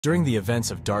During the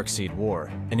events of Darkseid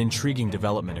War, an intriguing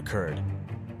development occurred.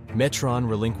 Metron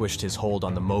relinquished his hold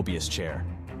on the Mobius chair.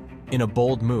 In a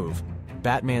bold move,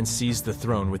 Batman seized the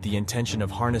throne with the intention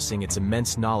of harnessing its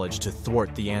immense knowledge to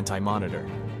thwart the Anti-Monitor.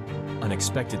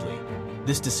 Unexpectedly,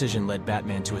 this decision led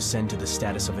Batman to ascend to the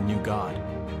status of a new god,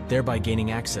 thereby gaining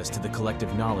access to the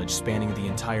collective knowledge spanning the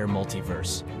entire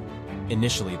multiverse.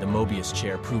 Initially, the Mobius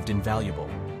chair proved invaluable,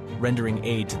 rendering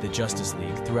aid to the Justice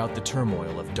League throughout the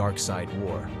turmoil of Darkseid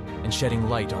War, and shedding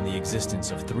light on the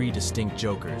existence of three distinct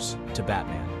Jokers to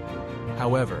Batman.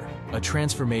 However, a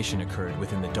transformation occurred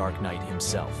within the Dark Knight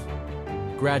himself.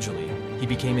 Gradually, he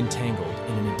became entangled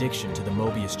in an addiction to the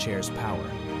Mobius chair's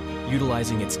power,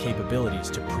 utilizing its capabilities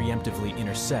to preemptively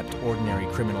intercept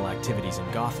ordinary criminal activities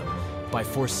in Gotham by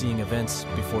foreseeing events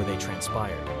before they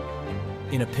transpired.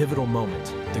 In a pivotal moment,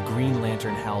 the Green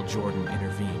Lantern Hal Jordan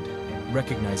intervened,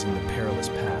 recognizing the perilous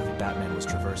path Batman was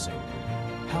traversing.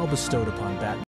 Hal bestowed upon Batman